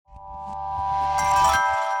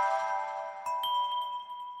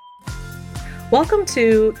Welcome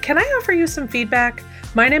to Can I Offer You Some Feedback?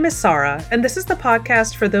 My name is Sarah, and this is the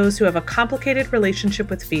podcast for those who have a complicated relationship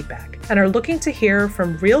with feedback and are looking to hear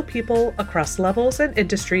from real people across levels and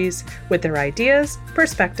industries with their ideas,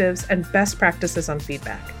 perspectives, and best practices on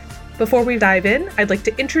feedback. Before we dive in, I'd like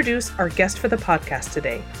to introduce our guest for the podcast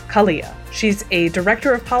today, Kalia. She's a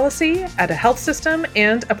director of policy at a health system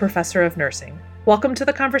and a professor of nursing. Welcome to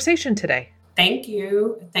the conversation today. Thank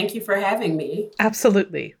you. Thank you for having me.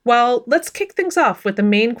 Absolutely. Well, let's kick things off with the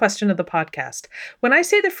main question of the podcast. When I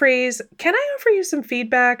say the phrase, can I offer you some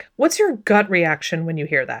feedback? What's your gut reaction when you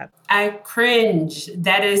hear that? I cringe.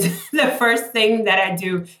 That is the first thing that I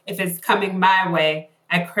do if it's coming my way.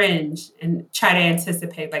 I cringe and try to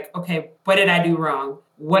anticipate, like, okay, what did I do wrong?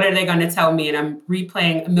 What are they going to tell me? And I'm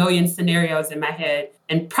replaying a million scenarios in my head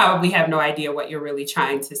and probably have no idea what you're really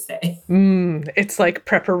trying to say. It's like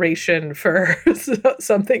preparation for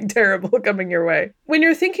something terrible coming your way. When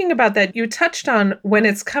you're thinking about that, you touched on when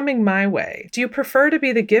it's coming my way. Do you prefer to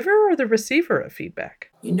be the giver or the receiver of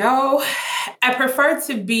feedback? You know, I prefer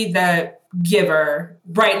to be the giver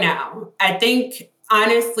right now. I think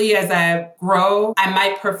honestly, as I grow, I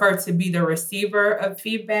might prefer to be the receiver of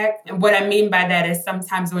feedback. And what I mean by that is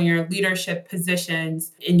sometimes when you're in leadership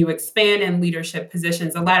positions and you expand in leadership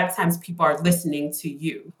positions, a lot of times people are listening to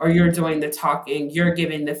you or you're doing the talking, you're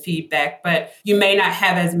giving the feedback, but you may not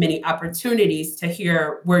have as many opportunities to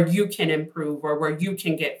hear where you can improve or where you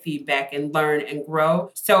can get feedback and learn and grow.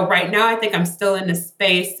 So right now, I think I'm still in a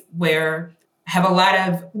space where I have a lot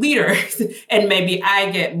of leaders and maybe I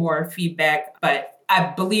get more feedback, but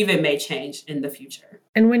I believe it may change in the future.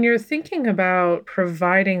 And when you're thinking about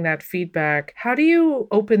providing that feedback, how do you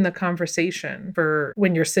open the conversation for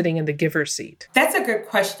when you're sitting in the giver seat? That's a good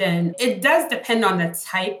question. It does depend on the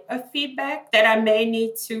type of feedback that I may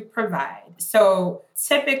need to provide. So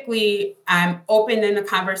typically, I'm open in the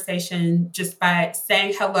conversation just by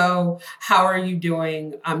saying hello, how are you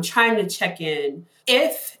doing? I'm trying to check in.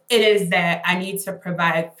 If it is that I need to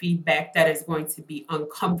provide feedback that is going to be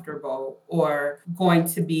uncomfortable or going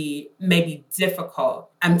to be maybe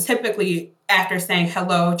difficult, I'm typically, after saying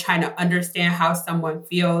hello, trying to understand how someone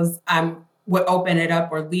feels, would open it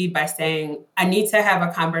up or lead by saying, I need to have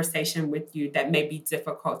a conversation with you that may be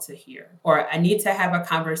difficult to hear, or I need to have a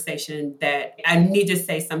conversation that I need to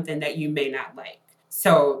say something that you may not like.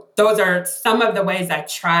 So those are some of the ways I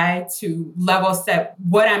try to level set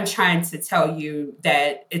what I'm trying to tell you,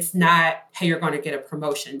 that it's not, hey, you're going to get a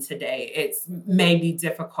promotion today. It's maybe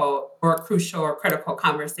difficult or a crucial or critical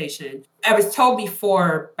conversation. I was told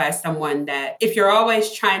before by someone that if you're always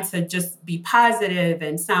trying to just be positive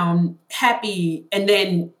and sound happy, and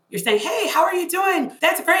then you're saying, hey, how are you doing?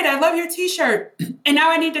 That's great. I love your t-shirt. And now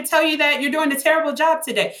I need to tell you that you're doing a terrible job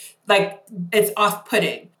today. Like, it's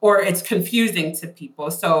off-putting or it's confusing to people.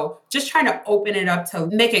 So just trying to open it up to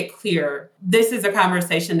make it clear, this is a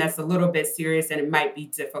conversation that's a little bit serious and it might be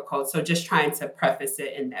difficult. So just trying to preface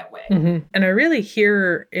it in that way. Mm-hmm. And I really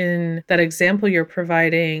hear in that example you're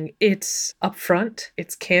providing, it's upfront,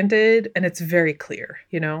 it's candid, and it's very clear,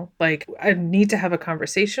 like I need to have a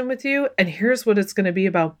conversation with you and here's what it's going to be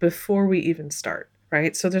about before we even start.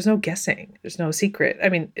 Right? So there's no guessing. There's no secret. I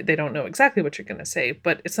mean, they don't know exactly what you're going to say,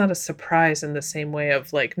 but it's not a surprise in the same way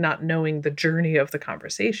of like not knowing the journey of the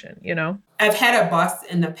conversation, I've had a boss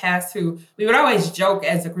in the past who we would always joke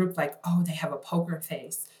as a group, like, oh, they have a poker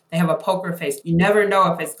face. They have a poker face. You never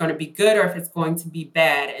know if it's going to be good or if it's going to be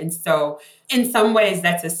bad. And so in some ways,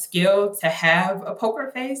 that's a skill to have a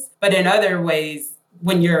poker face. But in other ways,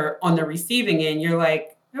 when you're on the receiving end, you're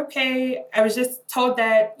like, okay, I was just told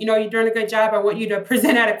that, you're doing a good job. I want you to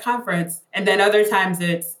present at a conference. And then other times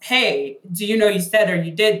it's, hey, do you know you said or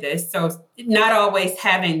you did this? So not always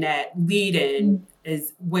having that lead in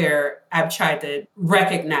is where I've tried to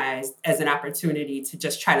recognize as an opportunity to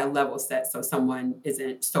just try to level set so someone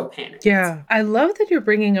isn't so panicked. Yeah. I love that you're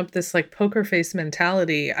bringing up this like poker face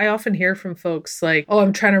mentality. I often hear from folks like, oh,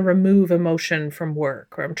 I'm trying to remove emotion from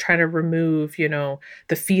work, or I'm trying to remove,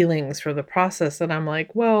 the feelings from the process. And I'm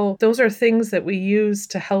like, well, those are things that we use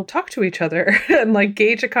to help talk to each other and like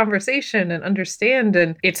gauge a conversation and understand.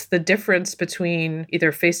 And it's the difference between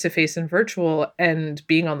either face-to-face and virtual and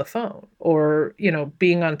being on the phone or,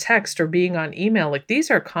 being on text or being on email. Like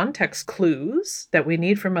these are context clues that we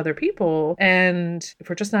need from other people. And if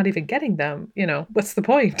we're just not even getting them, what's the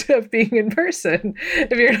point of being in person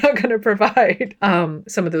if you're not going to provide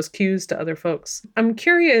some of those cues to other folks? I'm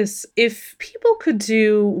curious, if people could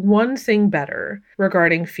do one thing better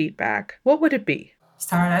regarding feedback, what would it be?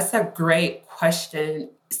 Sarah, that's a great question.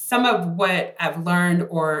 Some of what I've learned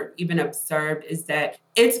or even observed is that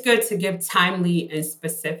it's good to give timely and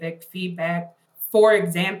specific feedback. For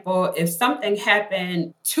example, if something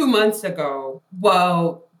happened 2 months ago,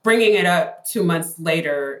 well, bringing it up 2 months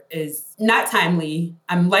later is not timely.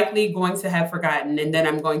 I'm likely going to have forgotten, and then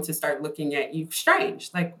I'm going to start looking at you strange.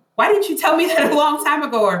 Like, why didn't you tell me that a long time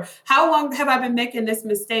ago? Or how long have I been making this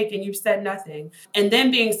mistake and you've said nothing? And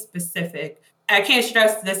then being specific. I can't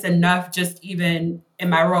stress this enough, just even in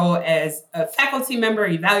my role as a faculty member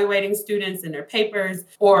evaluating students in their papers,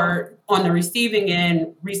 or on the receiving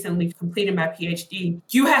end, recently completed my PhD.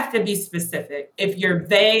 You have to be specific. If you're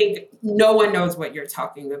vague, no one knows what you're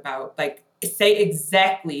talking about. Like, say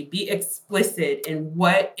exactly, be explicit in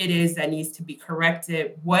what it is that needs to be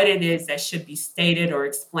corrected, what it is that should be stated or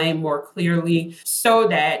explained more clearly, so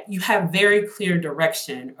that you have very clear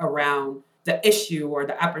direction around the issue or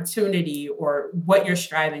the opportunity or what you're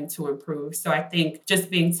striving to improve. So I think just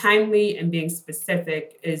being timely and being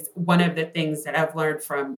specific is one of the things that I've learned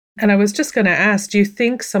from. And I was just going to ask, do you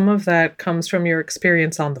think some of that comes from your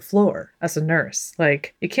experience on the floor as a nurse?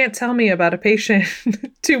 Like, you can't tell me about a patient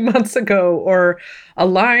 2 months ago or a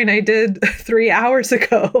line I did 3 hours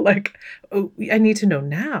ago. Like, oh, I need to know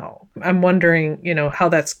now. I'm wondering, how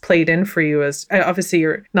that's played in for you as obviously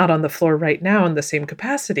you're not on the floor right now in the same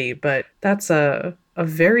capacity, but that's a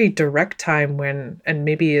very direct time when, and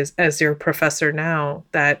maybe as your professor now,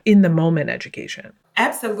 that in the moment education.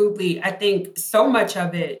 Absolutely. I think so much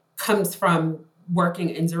of it comes from working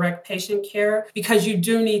in direct patient care, because you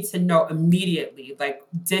do need to know immediately, like,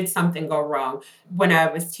 did something go wrong? When I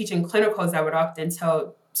was teaching clinicals, I would often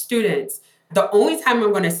tell students, the only time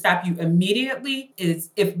I'm going to stop you immediately is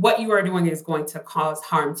if what you are doing is going to cause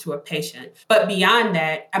harm to a patient. But beyond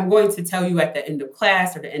that, I'm going to tell you at the end of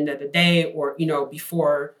class or the end of the day, or,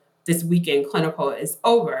 before this weekend clinical is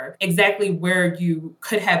over, exactly where you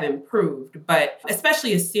could have improved. But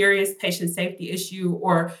especially a serious patient safety issue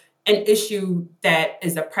or an issue that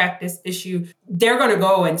is a practice issue, they're going to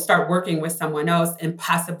go and start working with someone else and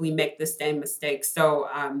possibly make the same mistake. So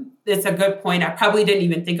it's a good point. I probably didn't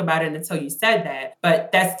even think about it until you said that,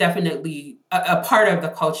 but that's definitely a part of the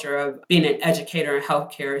culture of being an educator in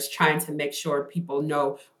healthcare, is trying to make sure people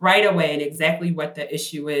know right away and exactly what the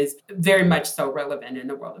issue is, very much so relevant in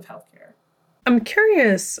the world of healthcare. I'm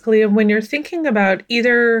curious, Leah, when you're thinking about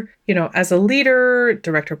either, as a leader,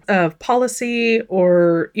 director of policy,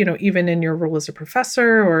 or, even in your role as a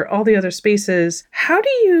professor or all the other spaces, how do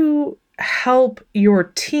you help your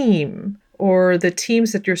team or the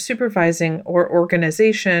teams that you're supervising or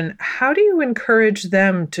organization? How do you encourage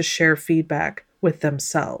them to share feedback with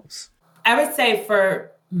themselves? I would say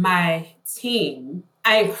for my team,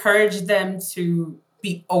 I encourage them to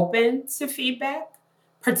be open to feedback,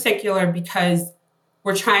 particular because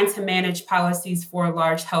we're trying to manage policies for a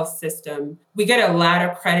large health system. We get a lot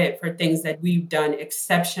of credit for things that we've done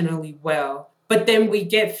exceptionally well. But then we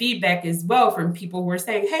get feedback as well from people who are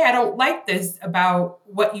saying, hey, I don't like this about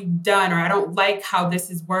what you've done, or I don't like how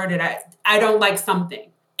this is worded. I don't like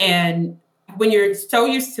something. And when you're so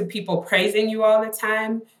used to people praising you all the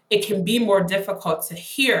time, it can be more difficult to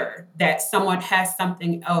hear that someone has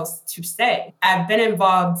something else to say. I've been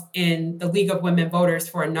involved in the League of Women Voters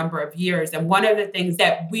for a number of years. And one of the things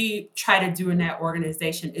that we try to do in that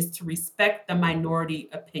organization is to respect the minority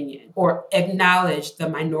opinion, or acknowledge the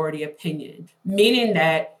minority opinion, meaning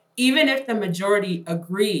that even if the majority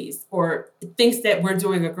agrees or thinks that we're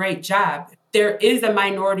doing a great job, there is a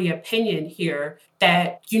minority opinion here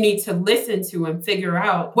that you need to listen to and figure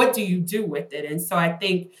out, what do you do with it? And so I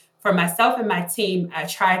think for myself and my team, I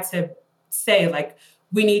try to say, like,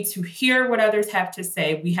 we need to hear what others have to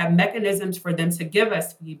say. We have mechanisms for them to give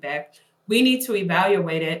us feedback. We need to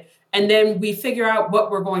evaluate it. And then we figure out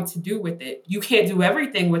what we're going to do with it. You can't do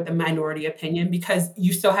everything with the minority opinion, because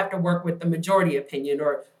you still have to work with the majority opinion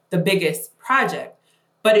or the biggest project.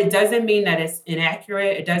 But it doesn't mean that it's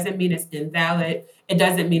inaccurate. It doesn't mean it's invalid. It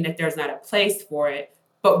doesn't mean that there's not a place for it.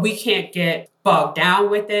 But we can't get bogged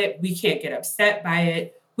down with it. We can't get upset by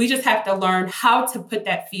it. We just have to learn how to put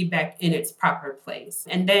that feedback in its proper place.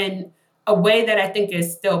 And then a way that I think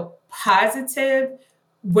is still positive,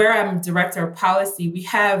 where I'm director of policy, we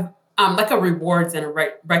have like a rewards and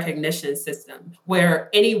a recognition system where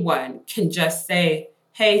anyone can just say,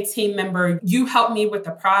 hey, team member, you helped me with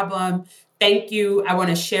the problem. Thank you. I want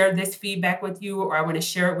to share this feedback with you, or I want to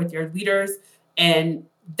share it with your leaders. And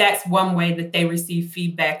that's one way that they receive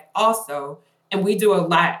feedback also. And we do a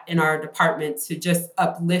lot in our department to just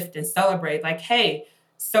uplift and celebrate, like, hey,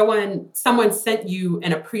 someone sent you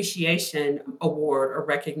an appreciation award or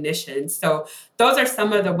recognition. So those are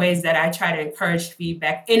some of the ways that I try to encourage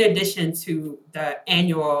feedback, in addition to the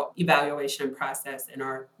annual evaluation process and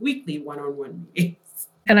our weekly one-on-one meetings.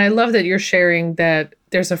 And I love that you're sharing that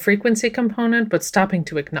there's a frequency component, but stopping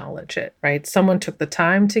to acknowledge it, right? Someone took the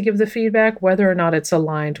time to give the feedback, whether or not it's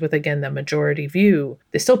aligned with, again, the majority view,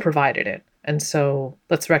 they still provided it. And so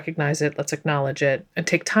let's recognize it, let's acknowledge it, and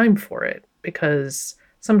take time for it, because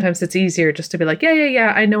sometimes it's easier just to be like,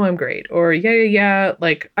 yeah, I know I'm great. Or yeah,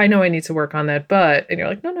 like, I know I need to work on that, but, and you're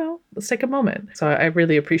like, no, let's take a moment. So I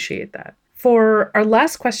really appreciate that. For our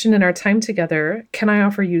last question in our time together, can I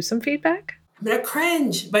offer you some feedback? I'm going to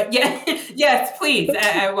cringe, but yeah, yes, please.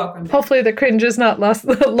 I welcome that. Hopefully the cringe is not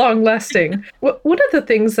long lasting. One of the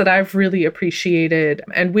things that I've really appreciated,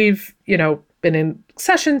 and we've, been in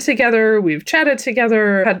session together, we've chatted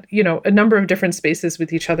together, had, a number of different spaces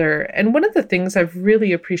with each other. And one of the things I've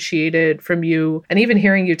really appreciated from you, and even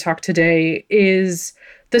hearing you talk today, is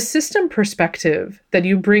the system perspective that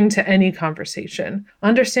you bring to any conversation,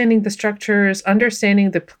 understanding the structures,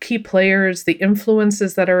 understanding the key players, the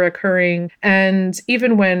influences that are occurring. And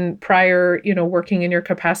even when prior, working in your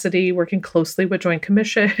capacity, working closely with Joint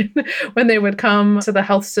Commission, when they would come to the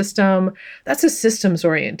health system, that's a systems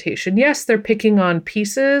orientation. Yes, they're picking on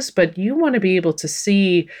pieces, but you want to be able to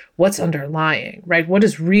see what's underlying, right? What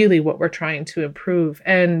is really what we're trying to improve.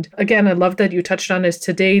 And again, I love that you touched on this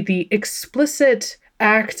today, the explicit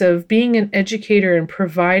act of being an educator and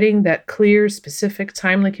providing that clear, specific,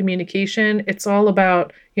 timely communication. It's all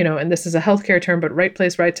about, and this is a healthcare term, but right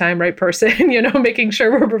place, right time, right person, making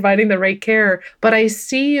sure we're providing the right care. But I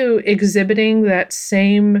see you exhibiting that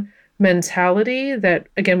same mentality that,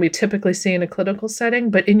 again, we typically see in a clinical setting,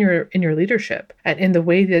 but in your leadership and in the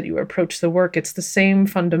way that you approach the work, it's the same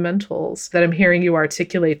fundamentals that I'm hearing you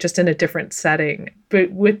articulate, just in a different setting. But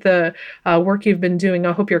with the work you've been doing,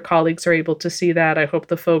 I hope your colleagues are able to see that. I hope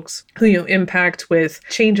the folks who you impact with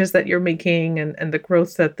changes that you're making and the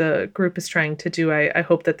growth that the group is trying to do, I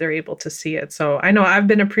hope that they're able to see it. So I know I've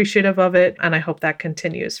been appreciative of it, and I hope that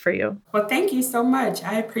continues for you. Well, thank you so much.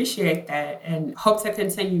 I appreciate that and hope to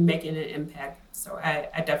continue making an impact. So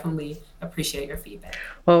I definitely appreciate your feedback.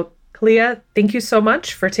 Well, Kalia, thank you so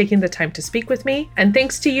much for taking the time to speak with me. And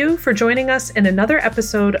thanks to you for joining us in another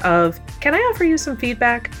episode of Can I Offer You Some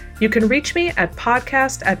Feedback? You can reach me at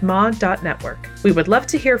podcast@mod.network. We would love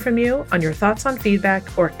to hear from you on your thoughts on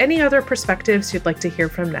feedback or any other perspectives you'd like to hear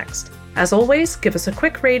from next. As always, give us a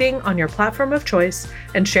quick rating on your platform of choice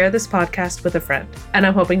and share this podcast with a friend. And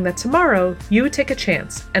I'm hoping that tomorrow you take a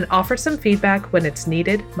chance and offer some feedback when it's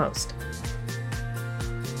needed most.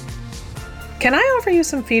 Can I Offer You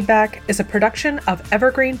Some Feedback is a production of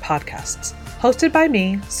Evergreen Podcasts, hosted by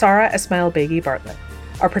me, Sarah Esmail Begi Bartlett.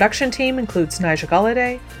 Our production team includes Nigel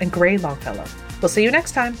Galladay and Gray Longfellow. We'll see you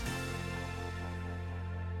next time.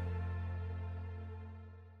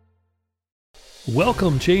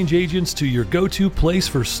 Welcome, change agents, to your go-to place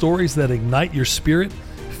for stories that ignite your spirit,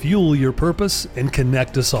 fuel your purpose, and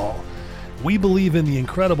connect us all. We believe in the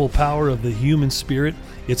incredible power of the human spirit,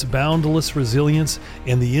 its boundless resilience,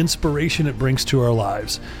 and the inspiration it brings to our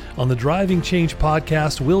lives. On the Driving Change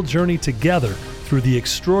podcast, we'll journey together through the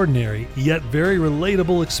extraordinary yet very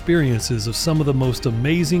relatable experiences of some of the most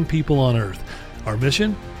amazing people on earth. Our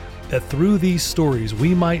mission? That through these stories,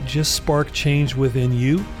 we might just spark change within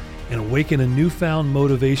you and awaken a newfound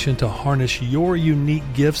motivation to harness your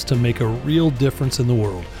unique gifts to make a real difference in the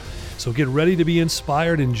world. So get ready to be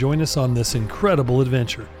inspired and join us on this incredible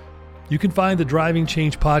adventure. You can find the Driving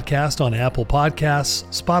Change podcast on Apple Podcasts,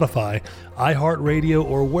 Spotify, iHeartRadio,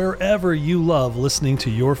 or wherever you love listening to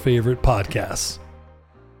your favorite podcasts.